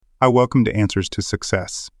Hi, welcome to Answers to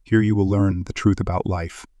Success. Here you will learn the truth about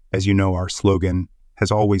life. As you know, our slogan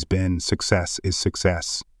has always been success is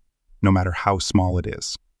success, no matter how small it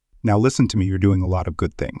is. Now listen to me, you're doing a lot of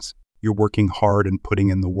good things. You're working hard and putting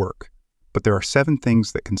in the work. But there are 7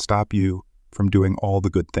 things that can stop you from doing all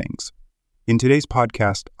the good things. In today's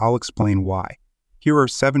podcast, I'll explain why. Here are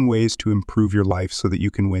 7 ways to improve your life so that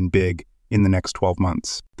you can win big in the next 12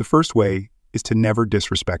 months. The first way is to never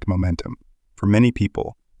disrespect momentum. For many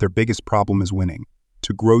people, their biggest problem is winning.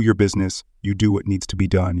 To grow your business, you do what needs to be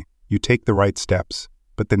done. You take the right steps,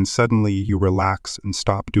 but then suddenly you relax and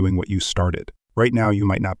stop doing what you started. Right now, you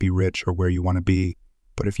might not be rich or where you want to be,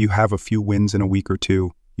 but if you have a few wins in a week or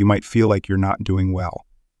two, you might feel like you're not doing well.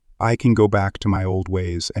 I can go back to my old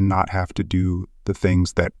ways and not have to do the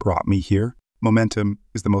things that brought me here. Momentum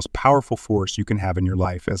is the most powerful force you can have in your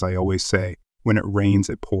life, as I always say. When it rains,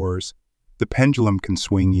 it pours. The pendulum can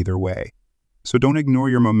swing either way. So don't ignore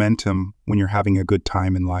your momentum when you're having a good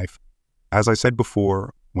time in life. As I said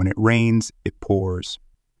before, when it rains, it pours.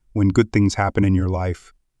 When good things happen in your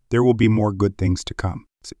life, there will be more good things to come.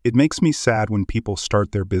 It makes me sad when people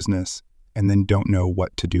start their business and then don't know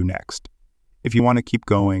what to do next. If you want to keep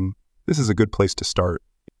going, this is a good place to start.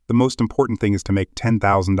 The most important thing is to make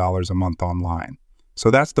 $10,000 a month online.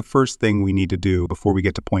 So that's the first thing we need to do before we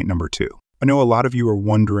get to point number 2. I know a lot of you are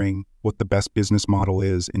wondering what the best business model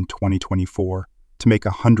is in 2024. To make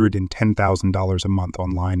 $110,000 a month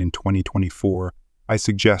online in 2024, I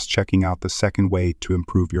suggest checking out the second way to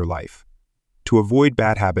improve your life. To avoid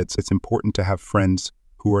bad habits, it's important to have friends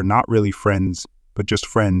who are not really friends, but just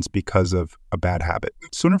friends because of a bad habit.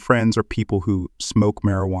 Sooner friends are people who smoke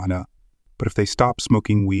marijuana, but if they stop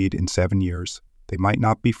smoking weed in 7 years, they might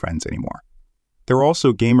not be friends anymore. There are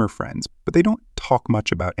also gamer friends, but they don't talk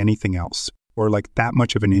much about anything else or like that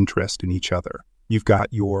much of an interest in each other. You've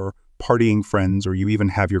got your partying friends, or you even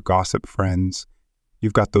have your gossip friends.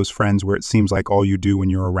 You've got those friends where it seems like all you do when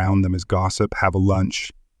you're around them is gossip, have a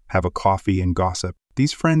lunch, have a coffee, and gossip.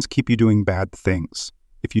 These friends keep you doing bad things.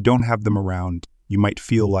 If you don't have them around, you might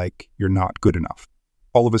feel like you're not good enough.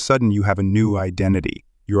 All of a sudden, you have a new identity.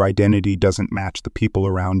 Your identity doesn't match the people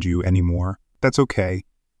around you anymore. That's okay.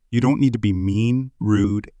 You don't need to be mean,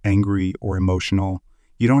 rude, angry, or emotional.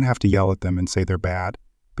 You don't have to yell at them and say they're bad,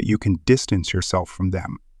 but you can distance yourself from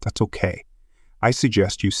them. That's okay. I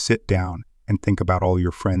suggest you sit down and think about all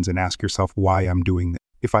your friends and ask yourself why I'm doing this.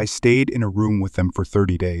 If I stayed in a room with them for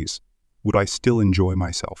 30 days, would I still enjoy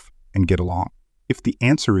myself and get along? If the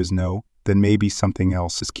answer is no, then maybe something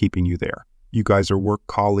else is keeping you there. You guys are work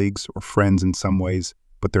colleagues or friends in some ways,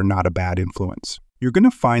 but they're not a bad influence. You're going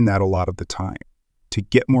to find that a lot of the time. To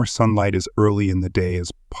get more sunlight as early in the day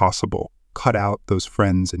as possible, cut out those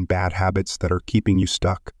friends and bad habits that are keeping you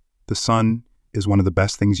stuck. The sun is one of the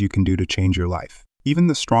best things you can do to change your life. Even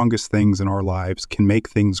the strongest things in our lives can make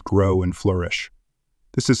things grow and flourish.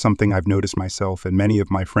 This is something I've noticed myself, and many of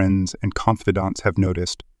my friends and confidants have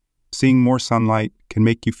noticed. Seeing more sunlight can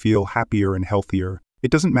make you feel happier and healthier.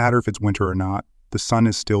 It doesn't matter if it's winter or not, the sun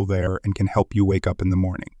is still there and can help you wake up in the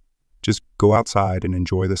morning. Just go outside and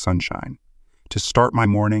enjoy the sunshine. To start my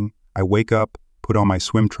morning, I wake up, put on my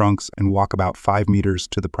swim trunks, and walk about 5 meters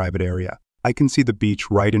to the private area. I can see the beach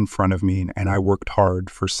right in front of me, and I worked hard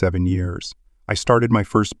for 7 years. I started my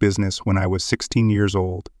first business when I was 16 years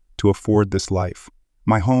old to afford this life.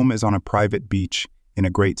 My home is on a private beach in a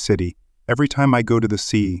great city. Every time I go to the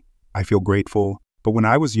sea, I feel grateful, but when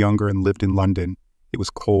I was younger and lived in London, it was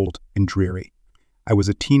cold and dreary. I was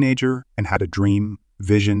a teenager and had a dream,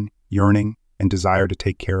 vision, yearning, and desire to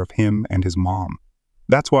take care of him and his mom.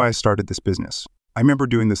 That's why I started this business. I remember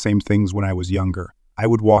doing the same things when I was younger. I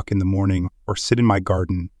would walk in the morning or sit in my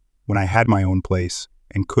garden when I had my own place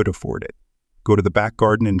and could afford it. Go to the back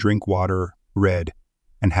garden and drink water, read,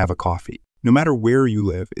 and have a coffee. No matter where you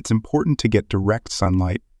live, it's important to get direct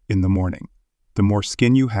sunlight in the morning. The more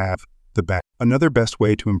skin you have, the better. Another best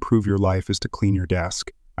way to improve your life is to clean your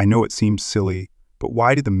desk. I know it seems silly, but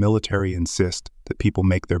why do the military insist that people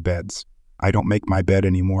make their beds? I don't make my bed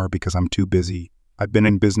anymore because I'm too busy. I've been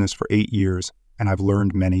in business for 8 years, and I've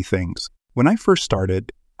learned many things. When I first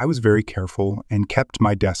started, I was very careful and kept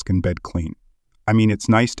my desk and bed clean. I mean, it's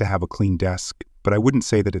nice to have a clean desk, but I wouldn't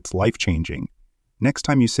say that it's life-changing. Next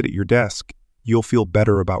time you sit at your desk, you'll feel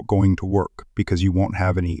better about going to work because you won't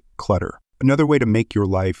have any clutter. Another way to make your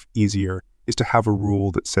life easier is to have a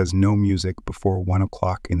rule that says no music before 1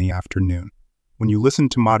 o'clock in the afternoon. When you listen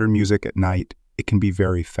to modern music at night, it can be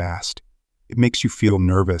very fast. It makes you feel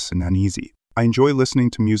nervous and uneasy. I enjoy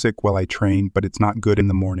listening to music while I train, but it's not good in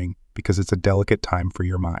the morning because it's a delicate time for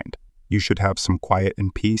your mind. You should have some quiet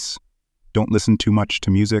and peace. Don't listen too much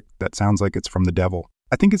to music that sounds like it's from the devil.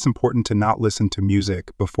 I think it's important to not listen to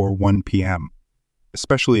music before 1 p.m.,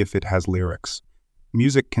 especially if it has lyrics.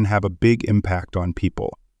 Music can have a big impact on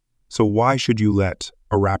people. So why should you let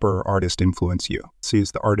a rapper or artist influence you? See,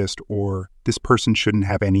 as the artist, or this person shouldn't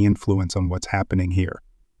have any influence on what's happening here.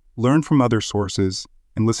 Learn from other sources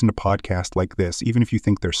and listen to podcasts like this, even if you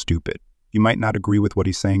think they're stupid. You might not agree with what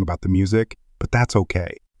he's saying about the music, but that's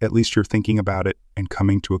okay. At least you're thinking about it and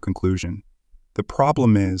coming to a conclusion. The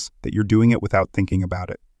problem is that you're doing it without thinking about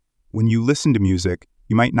it. When you listen to music,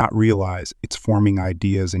 you might not realize it's forming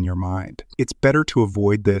ideas in your mind. It's better to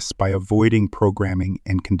avoid this by avoiding programming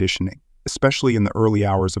and conditioning, especially in the early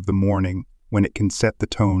hours of the morning when it can set the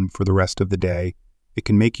tone for the rest of the day. It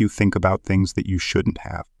can make you think about things that you shouldn't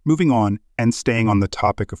have. Moving on and staying on the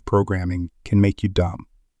topic of programming can make you dumb.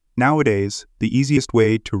 Nowadays, the easiest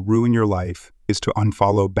way to ruin your life is to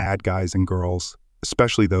unfollow bad guys and girls,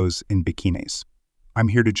 especially those in bikinis. I'm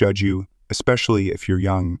here to judge you, especially if you're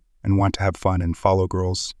young and want to have fun and follow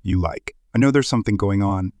girls you like. I know there's something going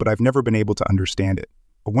on, but I've never been able to understand it.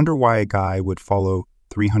 I wonder why a guy would follow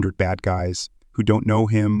 300 bad guys who don't know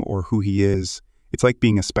him or who he is. It's like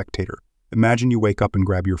being a spectator. Imagine you wake up and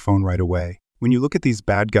grab your phone right away. When you look at these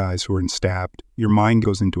bad guys who are stabbed, your mind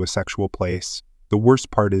goes into a sexual place. The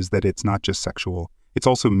worst part is that it's not just sexual. It's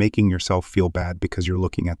also making yourself feel bad because you're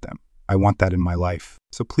looking at them. I want that in my life.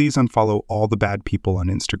 So please unfollow all the bad people on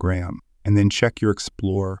Instagram and then check your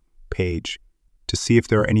Explore page to see if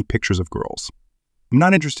there are any pictures of girls. I'm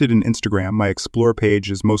not interested in Instagram. My Explore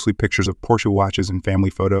page is mostly pictures of Porsche watches and family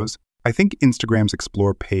photos. I think Instagram's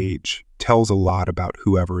Explore page tells a lot about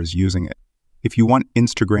whoever is using it. If you want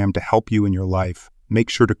Instagram to help you in your life, make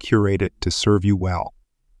sure to curate it to serve you well.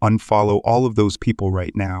 Unfollow all of those people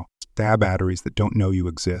right now, stab batteries that don't know you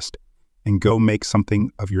exist, and go make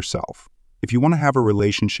something of yourself. If you want to have a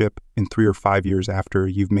relationship in 3 or 5 years after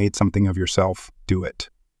you've made something of yourself, do it.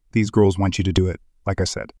 These girls want you to do it, like I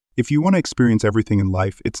said. If you want to experience everything in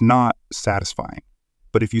life, it's not satisfying.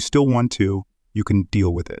 But if you still want to, you can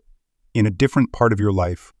deal with it. In a different part of your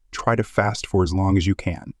life, try to fast for as long as you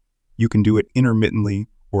can. You can do it intermittently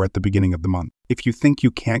or at the beginning of the month. If you think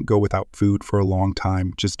you can't go without food for a long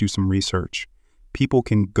time, just do some research. People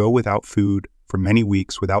can go without food for many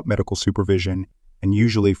weeks without medical supervision, and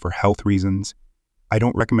usually for health reasons. I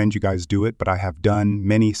don't recommend you guys do it, but I have done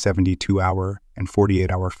many 72-hour and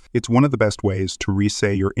 48-hour. It's one of the best ways to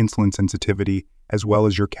reset your insulin sensitivity as well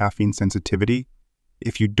as your caffeine sensitivity.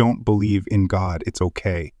 If you don't believe in God, it's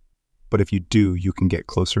okay. But if you do, you can get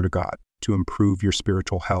closer to God to improve your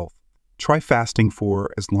spiritual health. Try fasting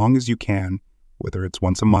for as long as you can, whether it's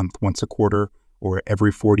once a month, once a quarter, or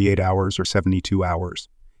every 48 hours or 72 hours.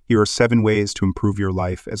 Here are 7 ways to improve your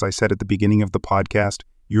life. As I said at the beginning of the podcast,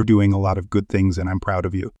 you're doing a lot of good things and I'm proud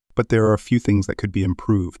of you. But there are a few things that could be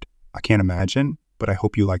improved. I can't imagine, but I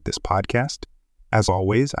hope you like this podcast. As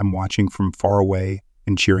always, I'm watching from far away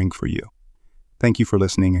and cheering for you. Thank you for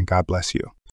listening and God bless you.